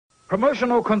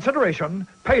Promotional consideration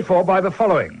paid for by the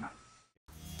following.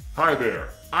 Hi there,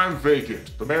 I'm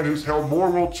Vacant, the man who's held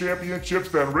more world championships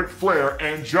than Ric Flair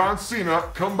and John Cena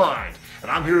combined.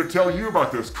 And I'm here to tell you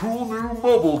about this cool new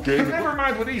mobile game. Never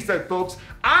mind what he said, folks.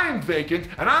 I'm Vacant,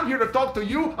 and I'm here to talk to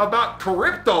you about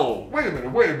crypto. Wait a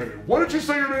minute. What did you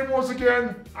say your name was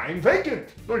again? I'm Vacant.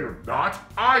 No, you're not.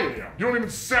 I am. You don't even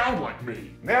sound like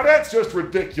me. Now that's just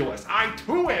ridiculous. I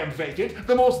too am Vacant,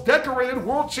 the most decorated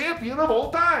world champion of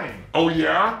all time. Oh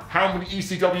yeah? How many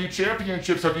ECW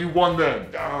championships have you won then?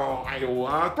 Oh,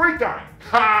 3 times.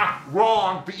 Ha!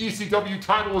 Wrong. The ECW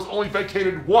title was only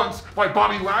vacated once by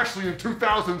Bobby Lashley in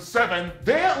 2007.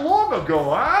 That long ago,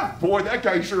 huh? Boy, that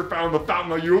guy sure found the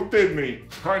fountain of youth, didn't he?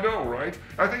 I know, right?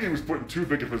 I think he was put in too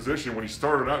big a position when he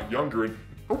started out younger and...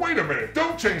 But wait a minute,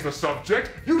 don't change the subject.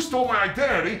 You stole my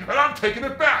identity and I'm taking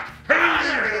it back.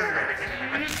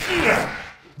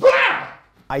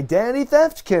 Identity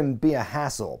theft can be a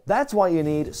hassle. That's why you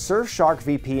need Surfshark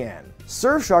VPN.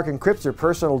 Surfshark encrypts your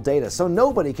personal data so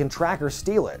nobody can track or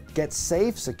steal it. Get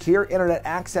safe, secure internet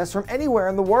access from anywhere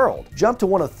in the world. Jump to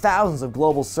one of thousands of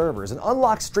global servers and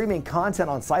unlock streaming content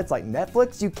on sites like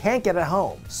Netflix you can't get at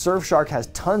home. Surfshark has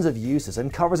tons of uses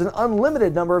and covers an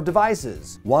unlimited number of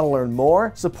devices. Want to learn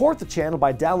more? Support the channel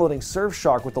by downloading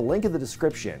Surfshark with the link in the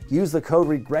description. Use the code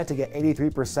WREGRET to get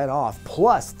 83% off,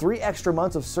 plus 3 extra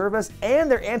months of service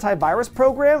and their antivirus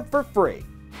program for free.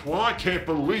 Well, I can't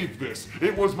believe this.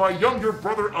 It was my younger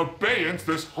brother Abeyance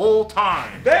this whole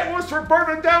time. That was for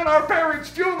burning down our parents'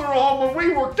 funeral home when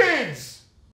we were kids.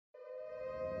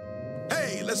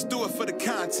 Hey, let's do it for the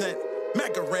content.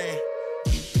 Mega Ran.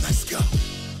 Let's go.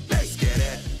 Let's get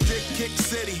it. Dick Kick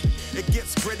City. It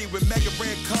gets gritty when Mega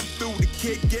Ran come through. The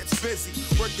kid gets busy.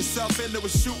 Work yourself into a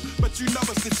shoot, but you know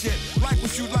it's legit. Like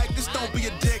what you like, just don't be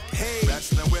a dick. Hey,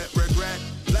 wrestling with regret.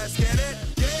 Let's get it.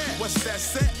 What's that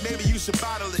scent? Maybe you should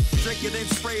bottle it. Drink it and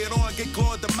spray it on, get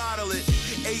Claude to model it.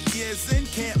 8 years in,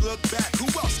 can't look back. Who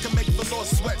else can make velour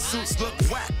sweatsuits look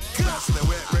whack? Wrestling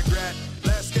with regret.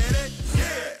 Let's get it,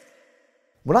 yeah!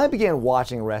 When I began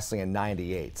watching wrestling in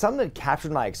 '98, something that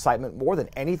captured my excitement more than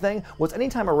anything was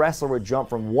anytime a wrestler would jump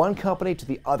from one company to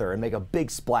the other and make a big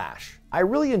splash. I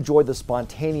really enjoyed the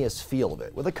spontaneous feel of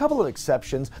it. With a couple of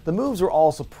exceptions, the moves were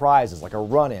all surprises, like a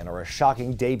run-in or a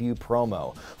shocking debut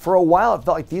promo. For a while, it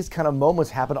felt like these kind of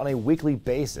moments happened on a weekly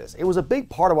basis. It was a big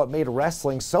part of what made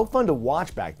wrestling so fun to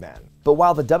watch back then. But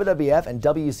while the WWF and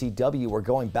WCW were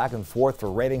going back and forth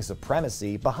for rating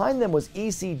supremacy, behind them was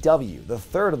ECW, the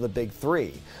third of the big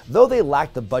three. Though they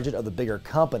lacked the budget of the bigger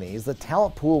companies, the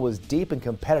talent pool was deep and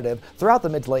competitive throughout the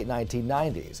mid to late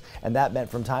 1990s, and that meant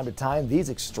from time to time these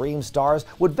extreme stars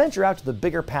would venture out to the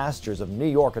bigger pastures of New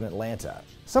York and Atlanta.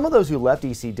 Some of those who left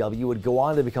ECW would go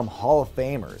on to become Hall of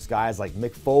Famers, guys like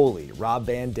Mick Foley, Rob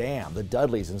Van Dam, the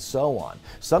Dudleys, and so on.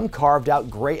 Some carved out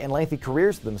great and lengthy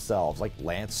careers for themselves, like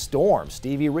Lance Storm,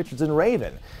 Stevie Richards, and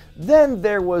Raven. Then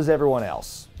there was everyone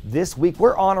else. This week,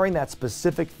 we're honoring that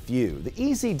specific few, the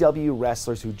ECW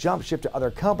wrestlers who jumped ship to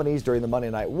other companies during the Monday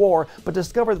Night War, but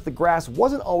discovered that the grass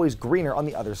wasn't always greener on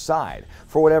the other side.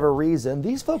 For whatever reason,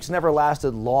 these folks never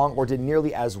lasted long or did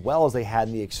nearly as well as they had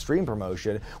in the Extreme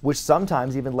promotion, which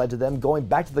sometimes even led to them going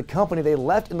back to the company they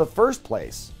left in the first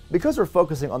place. Because we're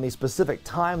focusing on the specific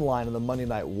timeline of the Monday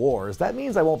Night Wars, that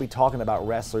means I won't be talking about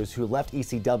wrestlers who left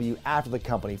ECW after the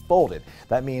company folded.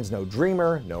 That means no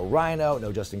Dreamer, no Rhino,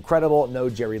 no Justin Credible, no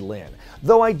Jerry Lynn.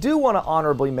 Though I do want to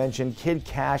honorably mention Kid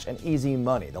Cash and Easy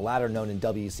Money, the latter known in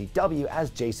WCW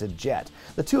as Jason Jett.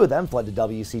 The two of them fled to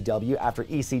WCW after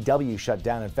ECW shut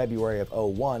down in February of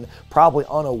 '01, probably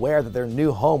unaware that their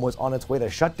new home was on its way to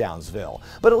Shutdownsville.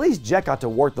 But at least Jett got to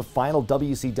work the final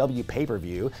WCW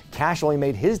pay-per-view. Cash only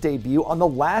made his debut on the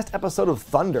last episode of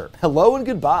Thunder. Hello and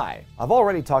goodbye. I've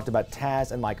already talked about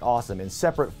Taz and Mike Awesome in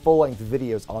separate full-length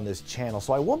videos on this channel,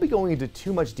 so I won't be going into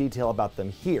too much detail about them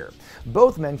here.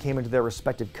 Both men came into their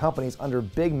respective companies under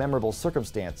big memorable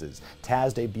circumstances.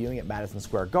 Taz debuting at Madison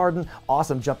Square Garden,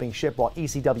 Awesome jumping ship while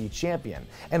ECW champion.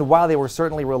 And while they were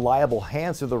certainly reliable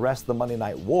hands through the rest of the Monday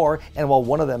Night War, and while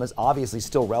one of them is obviously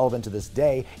still relevant to this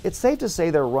day, it's safe to say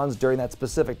their runs during that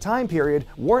specific time period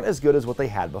weren't as good as what they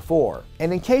had before.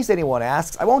 And in case anyone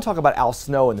asks, I won't talk about Al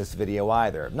Snow in this video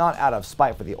either, not out of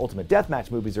spite for the Ultimate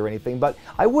Deathmatch movies or anything, but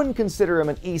I wouldn't consider him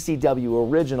an ECW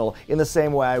original in the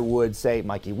same way I would, say,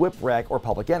 Mikey Whipwreck or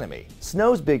Public Enemy.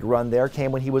 Snow's big run there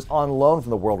came when he was on loan from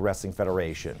the World Wrestling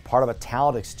Federation, part of a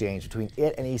talent exchange between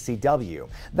it and ECW.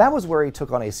 That was where he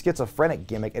took on a schizophrenic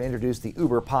gimmick and introduced the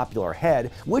uber-popular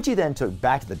Head, which he then took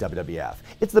back to the WWF.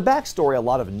 It's the backstory a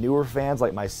lot of newer fans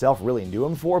like myself really knew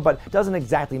him for, but doesn't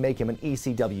exactly make him an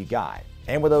ECW guy.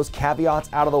 And with those caveats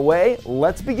out of the way,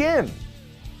 let's begin!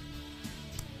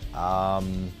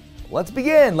 Let's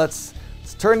begin. Let's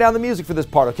turn down the music for this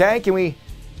part, okay? Can we...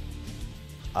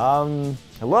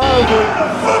 hello?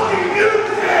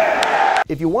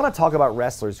 If you want to talk about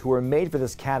wrestlers who were made for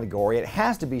this category, it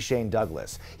has to be Shane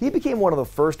Douglas. He became one of the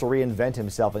first to reinvent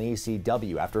himself in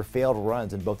ECW after failed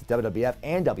runs in both the WWF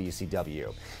and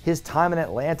WCW. His time in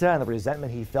Atlanta and the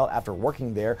resentment he felt after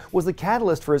working there was the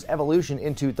catalyst for his evolution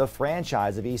into the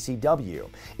franchise of ECW.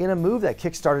 In a move that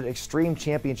kickstarted Extreme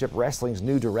Championship Wrestling's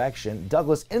new direction,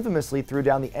 Douglas infamously threw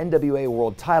down the NWA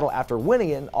World title after winning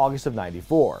it in August of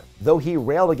 '94. Though he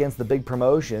railed against the big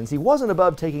promotions, he wasn't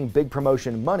above taking big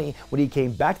promotion money when he came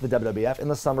back to the WWF in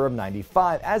the summer of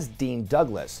 '95 as Dean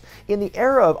Douglas. In the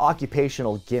era of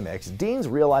occupational gimmicks, Dean's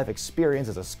real-life experience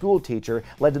as a school teacher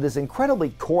led to this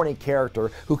incredibly corny character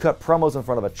who cut promos in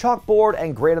front of a chalkboard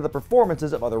and graded the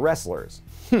performances of other wrestlers.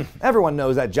 Everyone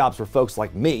knows that job's for folks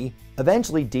like me.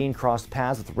 Eventually, Dean crossed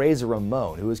paths with Razor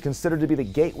Ramon, who is considered to be the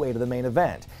gateway to the main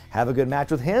event. Have a good match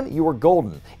with him, you were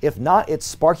golden. If not, it's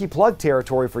Sparky Plug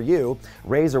territory for you.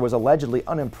 Razor was allegedly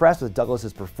unimpressed with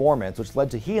Douglas's performance, which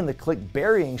led to he and the Clique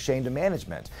burying Shane to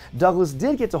management. Douglas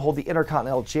did get to hold the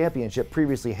Intercontinental Championship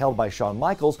previously held by Shawn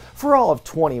Michaels for all of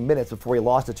 20 minutes before he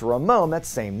lost it to Ramon that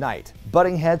same night.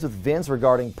 Butting heads with Vince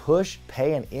regarding push,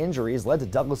 pay, and injuries led to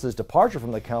Douglas's departure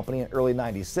from the company in early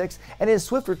 '96 and his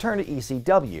swift return to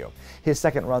ECW. His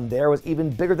second run there was even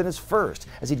bigger than his first,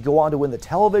 as he'd go on to win the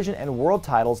television and world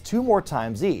titles 2 more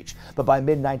times each. But by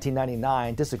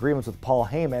mid-1999, disagreements with Paul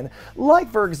Heyman, like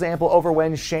for example over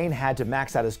when Shane had to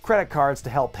max out his credit cards to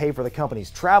help pay for the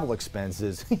company's travel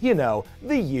expenses, you know,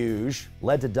 the huge,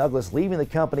 led to Douglas leaving the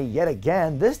company yet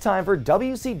again, this time for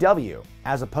WCW.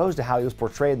 As opposed to how he was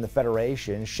portrayed in the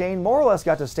Federation, Shane more or less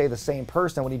got to stay the same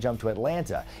person when he jumped to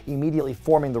Atlanta, immediately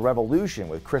forming the Revolution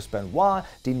with Chris Benoit,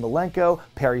 Dean Malenko,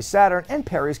 Perry Saturn, and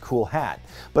Perry's cool hat.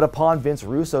 But upon Vince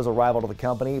Russo's arrival to the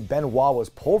company, Benoit was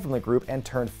pulled from the group and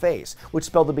turned face, which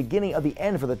spelled the beginning of the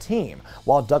end for the team.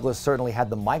 While Douglas certainly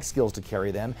had the mic skills to carry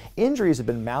them, injuries had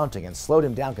been mounting and slowed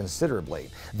him down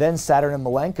considerably. Then Saturn and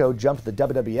Malenko jumped to the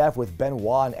WWF with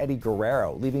Benoit and Eddie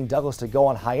Guerrero, leaving Douglas to go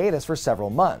on hiatus for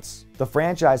several months. The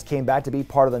franchise came back to be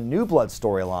part of the New Blood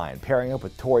storyline, pairing up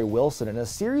with Torrie Wilson in a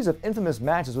series of infamous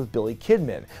matches with Billy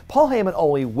Kidman. Paul Heyman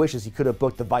only wishes he could have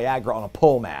booked the Viagra on a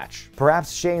pole match.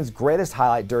 Perhaps Shane's greatest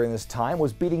highlight during this time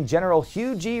was beating General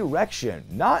Hugh G. Rection,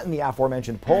 not in the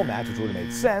aforementioned pole match, which would have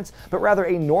made sense, but rather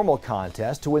a normal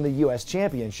contest to win the US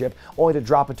Championship, only to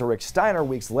drop it to Rick Steiner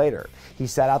weeks later. He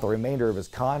sat out the remainder of his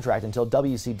contract until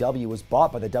WCW was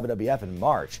bought by the WWF in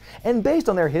March. And based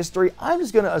on their history, I'm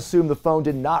just going to assume the phone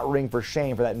did not ring for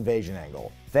Shane for that invasion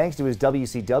angle. Thanks to his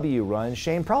WCW run,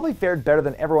 Shane probably fared better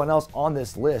than everyone else on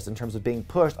this list in terms of being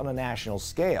pushed on a national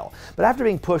scale. But after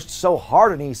being pushed so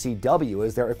hard in ECW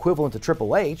as their equivalent to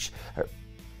Triple H,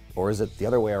 or is it the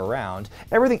other way around,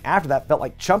 everything after that felt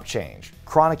like chump change.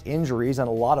 Chronic injuries and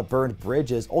a lot of burned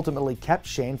bridges ultimately kept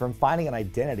Shane from finding an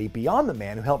identity beyond the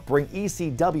man who helped bring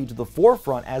ECW to the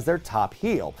forefront as their top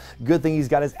heel. Good thing he's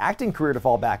got his acting career to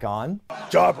fall back on.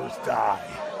 Jobbers die,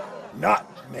 not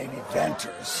main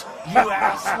eventers. You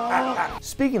asshole!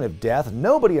 Speaking of death,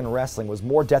 nobody in wrestling was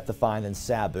more death-defying than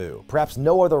Sabu. Perhaps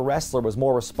no other wrestler was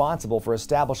more responsible for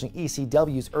establishing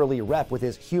ECW's early rep with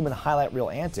his human highlight reel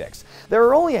antics. There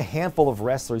are only a handful of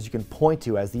wrestlers you can point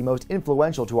to as the most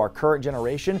influential to our current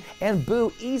generation, and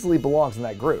Boo easily belongs in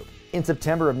that group. In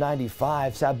September of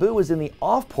 '95, Sabu was in the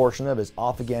off portion of his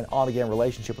off-again, on-again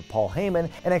relationship with Paul Heyman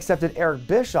and accepted Eric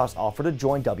Bischoff's offer to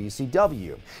join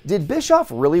WCW. Did Bischoff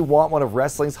really want one of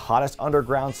wrestling's hottest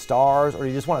underground stars, or did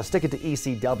he just want to stick it to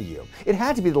ECW? It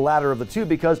had to be the latter of the two,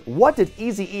 because what did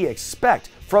Eazy-E expect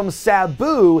from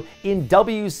Sabu in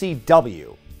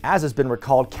WCW? As has been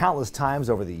recalled countless times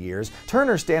over the years,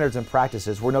 Turner's standards and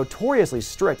practices were notoriously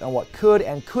strict on what could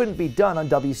and couldn't be done on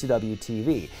WCW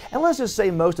TV. And let's just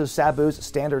say most of Sabu's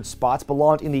standard spots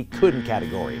belonged in the couldn't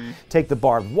category. Take the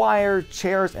barbed wire,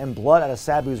 chairs, and blood out of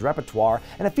Sabu's repertoire,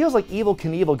 and it feels like Evel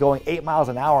Knievel going 8 miles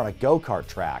an hour on a go-kart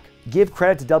track. Give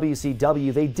credit to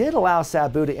WCW, they did allow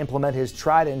Sabu to implement his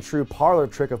tried and true parlor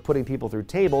trick of putting people through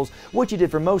tables, which he did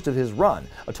for most of his run,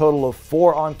 a total of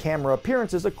 4 on-camera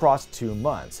appearances across 2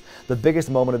 months. The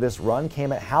biggest moment of this run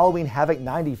came at Halloween Havoc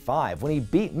 '95, when he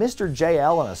beat Mr.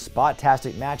 JL in a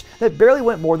spot-tastic match that barely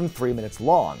went more than 3 minutes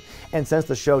long. And since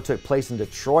the show took place in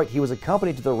Detroit, he was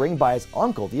accompanied to the ring by his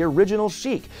uncle, the original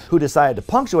Sheik, who decided to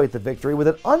punctuate the victory with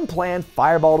an unplanned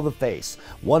fireball to the face.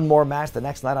 One more match the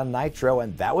next night on Nitro,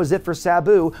 and that was it for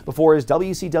Sabu before his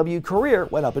WCW career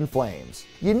went up in flames.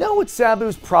 You know what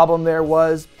Sabu's problem there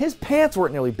was? His pants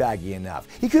weren't nearly baggy enough.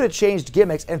 He could have changed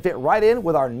gimmicks and fit right in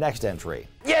with our next entry.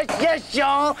 Yeah, yes,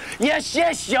 y'all. Yes,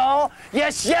 y'all.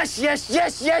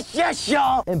 Yes,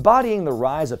 y'all. Embodying the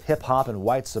rise of hip-hop and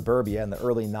white suburbia in the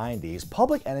early 90s,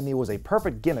 Public Enemy was a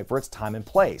perfect gimmick for its time and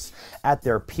place. At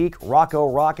their peak, Rocco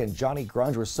Rock and Johnny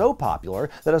Grunge were so popular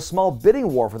that a small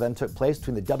bidding war for them took place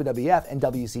between the WWF and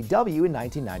WCW in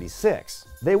 1996.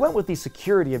 They went with the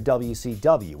security of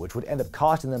WCW, which would end up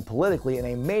costing them politically in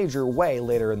a major way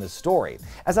later in the story.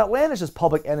 As outlandish as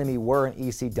Public Enemy were in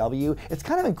ECW, it's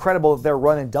kind of incredible that their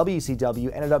run in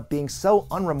WCW ended up being so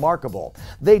unremarkable.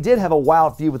 They did have a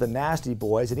wild feud with the Nasty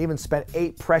Boys and even spent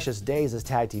 8 precious days as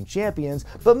tag team champions,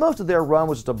 but most of their run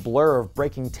was just a blur of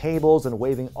breaking tables and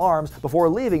waving arms before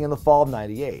leaving in the fall of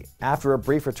 '98. After a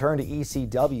brief return to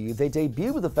ECW, they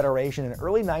debuted with the Federation in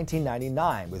early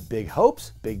 1999 with big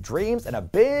hopes, big dreams, and a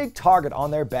big target on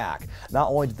their back. Not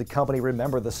only did the company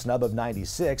remember the snub of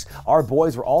 '96, our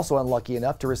boys were also unlucky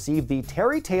enough to receive the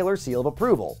Terry Taylor seal of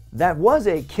approval. That was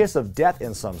a kiss of death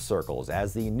in some circles,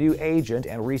 as the new agent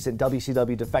and recent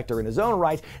WCW defector in his own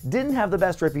right didn't have the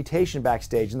best reputation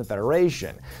backstage in the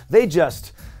Federation. They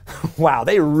just... wow,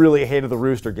 they really hated the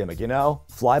rooster gimmick, you know?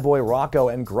 Flyboy Rocco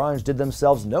and Grunge did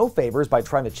themselves no favors by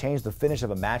trying to change the finish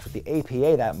of a match with the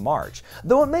APA that March.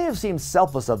 Though it may have seemed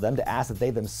selfless of them to ask that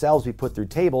they themselves be put through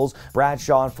tables,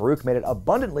 Bradshaw and Farouk made it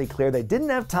abundantly clear they didn't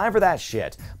have time for that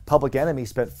shit. Public Enemy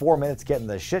spent 4 minutes getting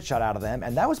the shit shot out of them,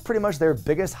 and that was pretty much their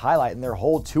biggest highlight in their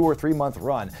whole 2 or 3 month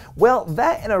run. Well,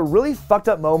 that and a really fucked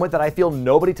up moment that I feel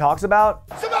nobody talks about.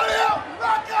 Somebody help!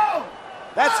 Rocco!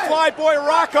 That's Flyboy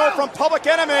Rocco from Public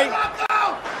Enemy.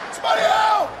 Rocco! Somebody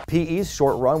help! PE's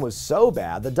short run was so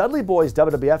bad, the Dudley Boyz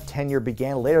WWF tenure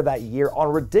began later that year on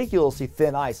ridiculously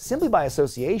thin ice simply by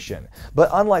association. But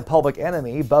unlike Public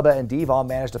Enemy, Bubba and Devon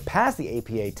managed to pass the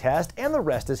APA test, and the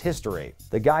rest is history.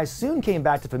 The guys soon came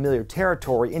back to familiar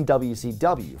territory in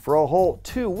WCW for a whole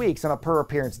 2 weeks on a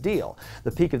per-appearance deal.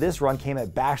 The peak of this run came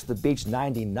at Bash the Beach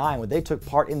 '99 when they took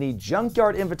part in the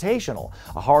Junkyard Invitational,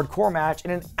 a hardcore match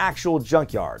in an actual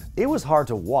junkyard. It was hard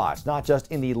to watch, not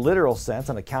just in the literal sense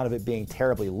on account of it being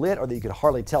terribly lit or that you could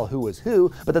hardly tell who was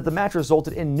who, but that the match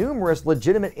resulted in numerous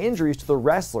legitimate injuries to the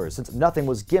wrestlers since nothing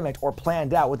was gimmicked or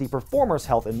planned out with the performer's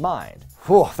health in mind.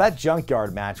 Whew, that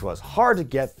junkyard match was hard to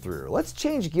get through. Let's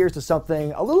change gears to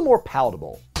something a little more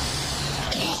palatable.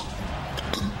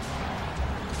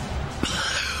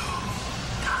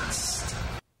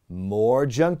 More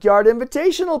Junkyard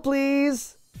Invitational,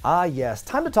 please! Ah yes,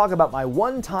 time to talk about my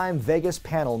one-time Vegas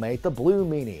panel mate, the Blue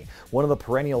Meanie. One of the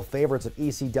perennial favorites of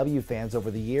ECW fans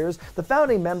over the years, the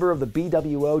founding member of the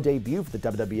BWO debuted for the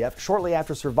WWF shortly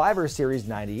after Survivor Series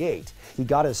 '98. He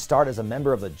got his start as a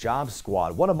member of the Job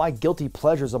Squad, one of my guilty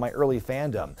pleasures of my early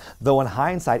fandom. Though in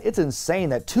hindsight, it's insane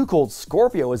that Too Cold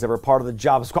Scorpio was ever part of the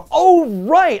Job Squad. Oh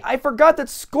right, I forgot that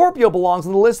Scorpio belongs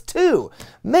on the list too.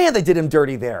 Man, they did him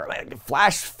dirty there.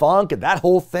 Flash Funk and that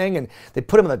whole thing, and they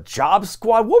put him in the Job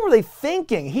Squad. What were they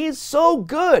thinking? He is so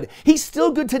good. He's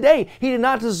still good today. He did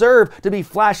not deserve to be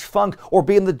Flash Funk or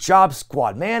be in the Job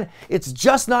Squad, man. It's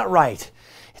just not right.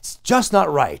 It's just not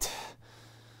right.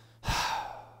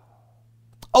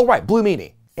 Oh right, Blue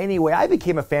Meanie. Anyway, I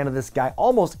became a fan of this guy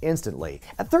almost instantly.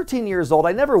 At 13 years old,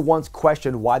 I never once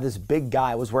questioned why this big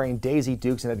guy was wearing Daisy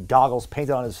Dukes and had goggles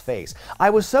painted on his face. I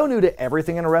was so new to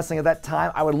everything in wrestling at that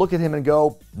time, I would look at him and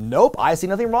go, nope, I see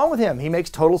nothing wrong with him. He makes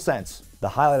total sense. The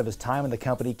highlight of his time in the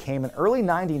company came in early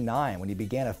 '99 when he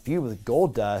began a feud with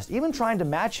Goldust, even trying to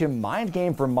match him mind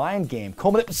game for mind game.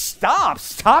 Stop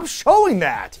showing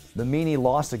that! The Meanie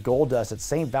lost to Goldust at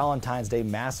St. Valentine's Day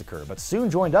Massacre, but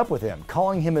soon joined up with him,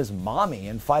 calling him his mommy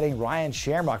and fighting Ryan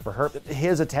Shamrock for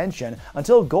his attention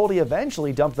until Goldie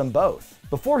eventually dumped them both.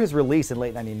 Before his release in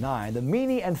late '99, the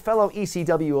Meanie and fellow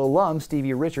ECW alum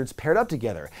Stevie Richards paired up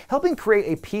together, helping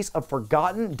create a piece of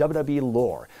forgotten WWE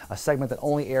lore, a segment that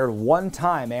only aired one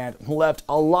time and left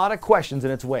a lot of questions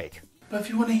in its wake. But if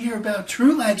you want to hear about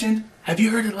true legend, have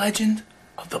you heard the legend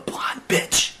of the blonde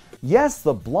bitch? Yes,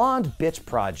 the Blonde Bitch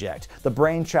Project. The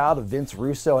brainchild of Vince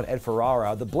Russo and Ed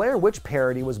Ferrara, the Blair Witch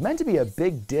parody was meant to be a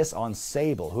big diss on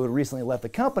Sable, who had recently left the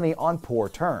company on poor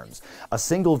terms. A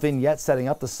single vignette setting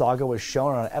up the saga was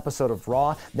shown on an episode of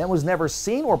Raw, then was never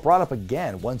seen or brought up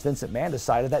again once Vince McMahon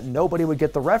decided that nobody would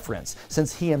get the reference,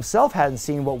 since he himself hadn't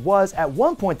seen what was, at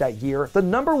one point that year, the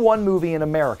 #1 movie in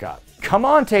America. Come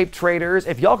on, tape traders,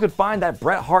 if y'all could find that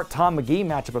Bret Hart-Tom McGee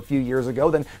matchup a few years ago,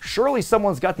 then surely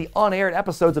someone's got the unaired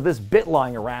episodes of this bit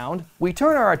lying around. We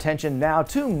turn our attention now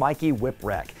to Mikey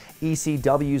Whipwreck.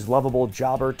 ECW's lovable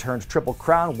jobber turned Triple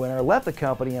Crown winner left the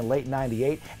company in late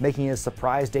 '98, making his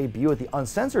surprise debut at the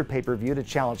Uncensored pay-per-view to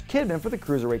challenge Kidman for the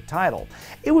Cruiserweight title.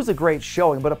 It was a great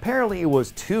showing, but apparently it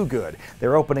was too good.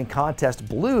 Their opening contest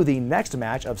blew the next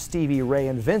match of Stevie Ray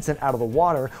and Vincent out of the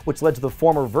water, which led to the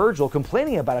former Virgil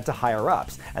complaining about it to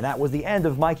higher-ups, and that was the end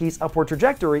of Mikey's upward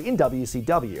trajectory in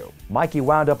WCW. Mikey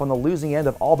wound up on the losing end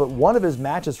of all but one of his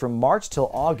matches from March till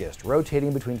August,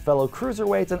 rotating between fellow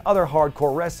cruiserweights and other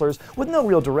hardcore wrestlers with no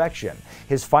real direction.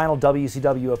 His final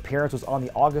WCW appearance was on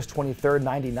the August 23,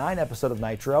 '99 episode of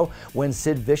Nitro, when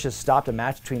Sid Vicious stopped a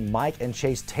match between Mike and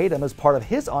Chase Tatum as part of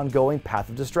his ongoing Path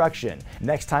of Destruction.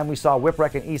 Next time we saw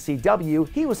Whipwreck in ECW,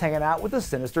 he was hanging out with the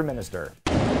Sinister Minister.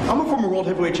 I'm a former World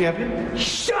Heavyweight Champion.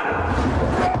 Shut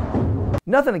up!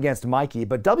 Nothing against Mikey,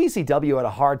 but WCW had a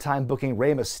hard time booking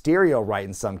Rey Mysterio right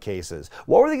in some cases.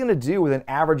 What were they going to do with an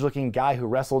average-looking guy who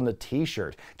wrestled in a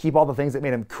t-shirt? Keep all the things that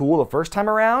made him cool the first time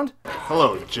around?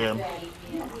 Hello, Jim.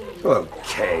 Hello,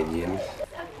 Canyon.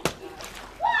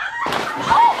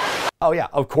 Oh yeah,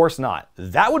 of course not.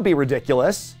 That would be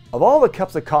ridiculous. Of all the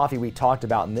cups of coffee we talked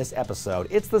about in this episode,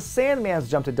 it's the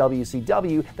Sandman's jump to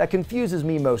WCW that confuses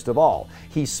me most of all.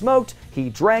 He smoked, he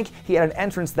drank, he had an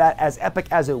entrance that, as epic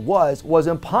as it was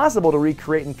impossible to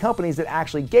recreate in companies that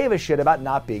actually gave a shit about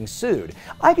not being sued.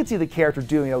 I could see the character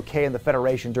doing okay in the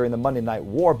Federation during the Monday Night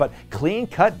War, but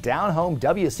clean-cut, down-home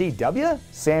WCW?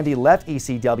 Sandy left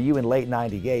ECW in late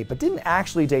 '98, but didn't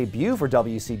actually debut for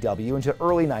WCW until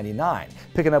early '99,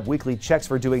 picking up weekly checks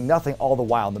for doing nothing all the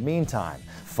while in the meantime.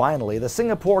 Finally, the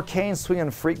Singapore cane-swinging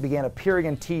freak began appearing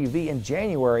on TV in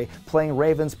January, playing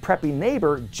Raven's preppy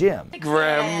neighbor, Jim.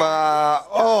 Grandma,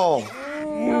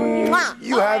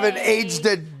 you haven't aged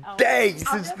a day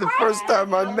since the first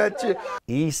time I met you.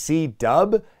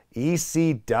 EC-Dub?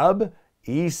 EC-Dub?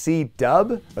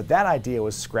 EC-Dub? But that idea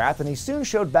was scrapped, and he soon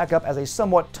showed back up as a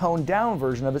somewhat toned-down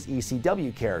version of his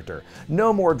ECW character.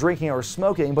 No more drinking or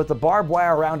smoking, but the barbed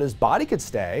wire around his body could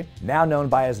stay. Now known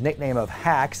by his nickname of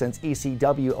Hack, since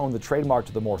ECW owned the trademark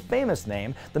to the more famous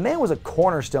name, the man was a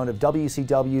cornerstone of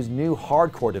WCW's new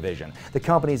hardcore division, the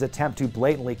company's attempt to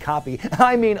blatantly copy,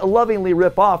 lovingly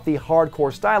rip off the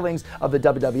hardcore stylings of the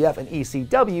WWF and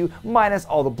ECW, minus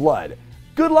all the blood.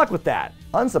 Good luck with that.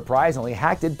 Unsurprisingly,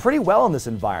 Hack did pretty well in this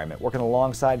environment, working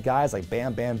alongside guys like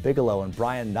Bam Bam Bigelow and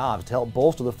Brian Knobbs to help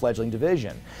bolster the fledgling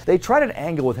division. They tried an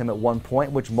angle with him at one point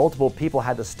in which multiple people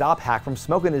had to stop Hack from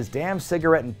smoking his damn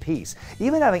cigarette in peace,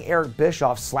 even having Eric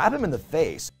Bischoff slap him in the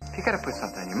face. If you gotta put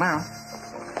something in your mouth,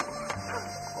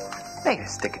 make it a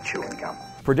stick of chewing gum.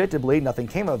 Predictably, nothing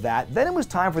came of that. Then it was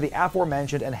time for the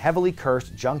aforementioned and heavily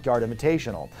cursed Junkyard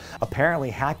Invitational.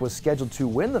 Apparently, Hack was scheduled to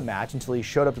win the match until he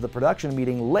showed up to the production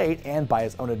meeting late and, by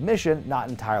his own admission, not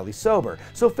entirely sober,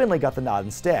 so Finlay got the nod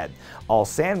instead. All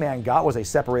Sandman got was a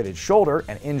separated shoulder,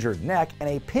 an injured neck, and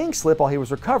a pink slip while he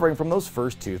was recovering from those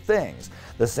first two things.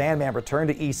 The Sandman returned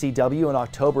to ECW in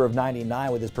October of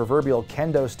 '99 with his proverbial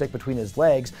kendo stick between his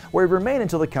legs, where he remained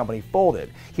until the company folded.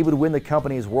 He would win the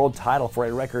company's world title for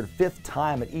a record 5th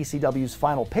time at ECW's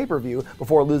final pay-per-view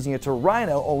before losing it to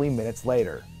Rhino only minutes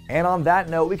later. And on that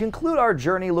note, we conclude our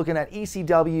journey looking at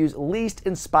ECW's least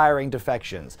inspiring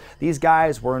defections. These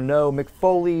guys were no Mick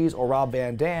Foleys or Rob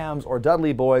Van Dams or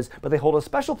Dudley Boyz, but they hold a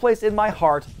special place in my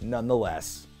heart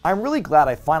nonetheless. I'm really glad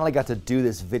I finally got to do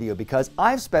this video because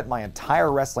I've spent my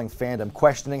entire wrestling fandom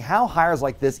questioning how hires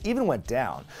like this even went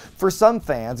down. For some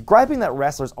fans, griping that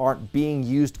wrestlers aren't being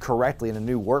used correctly in a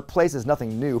new workplace is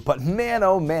nothing new, but man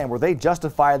oh man were they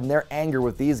justified in their anger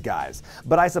with these guys.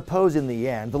 But I suppose in the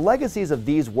end, the legacies of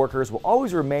these workers will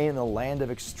always remain in the land of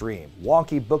extreme.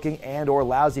 Wonky booking and or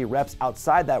lousy reps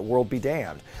outside that world be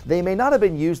damned. They may not have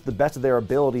been used to the best of their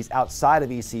abilities outside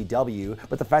of ECW,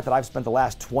 but the fact that I've spent the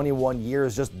last 21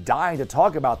 years just dying to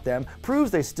talk about them proves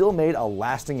they still made a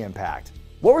lasting impact.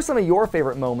 What were some of your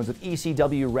favorite moments of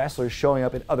ECW wrestlers showing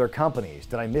up in other companies?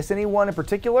 Did I miss anyone in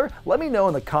particular? Let me know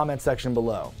in the comment section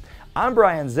below. I'm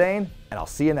Brian Zane, and I'll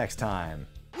see you next time.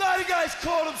 A lot of guys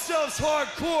call themselves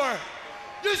hardcore.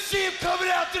 You see him coming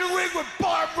out to the ring with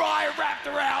barbed wire wrapped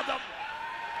around him.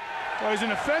 Well, he's in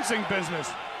the fencing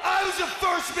business. I was the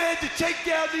first man to take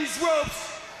down these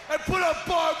ropes and put up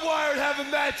barbed wire and have a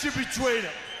match in between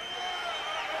them.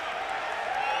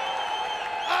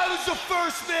 I was the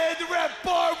first man to wrap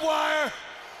barbed wire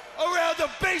around a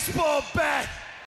baseball bat.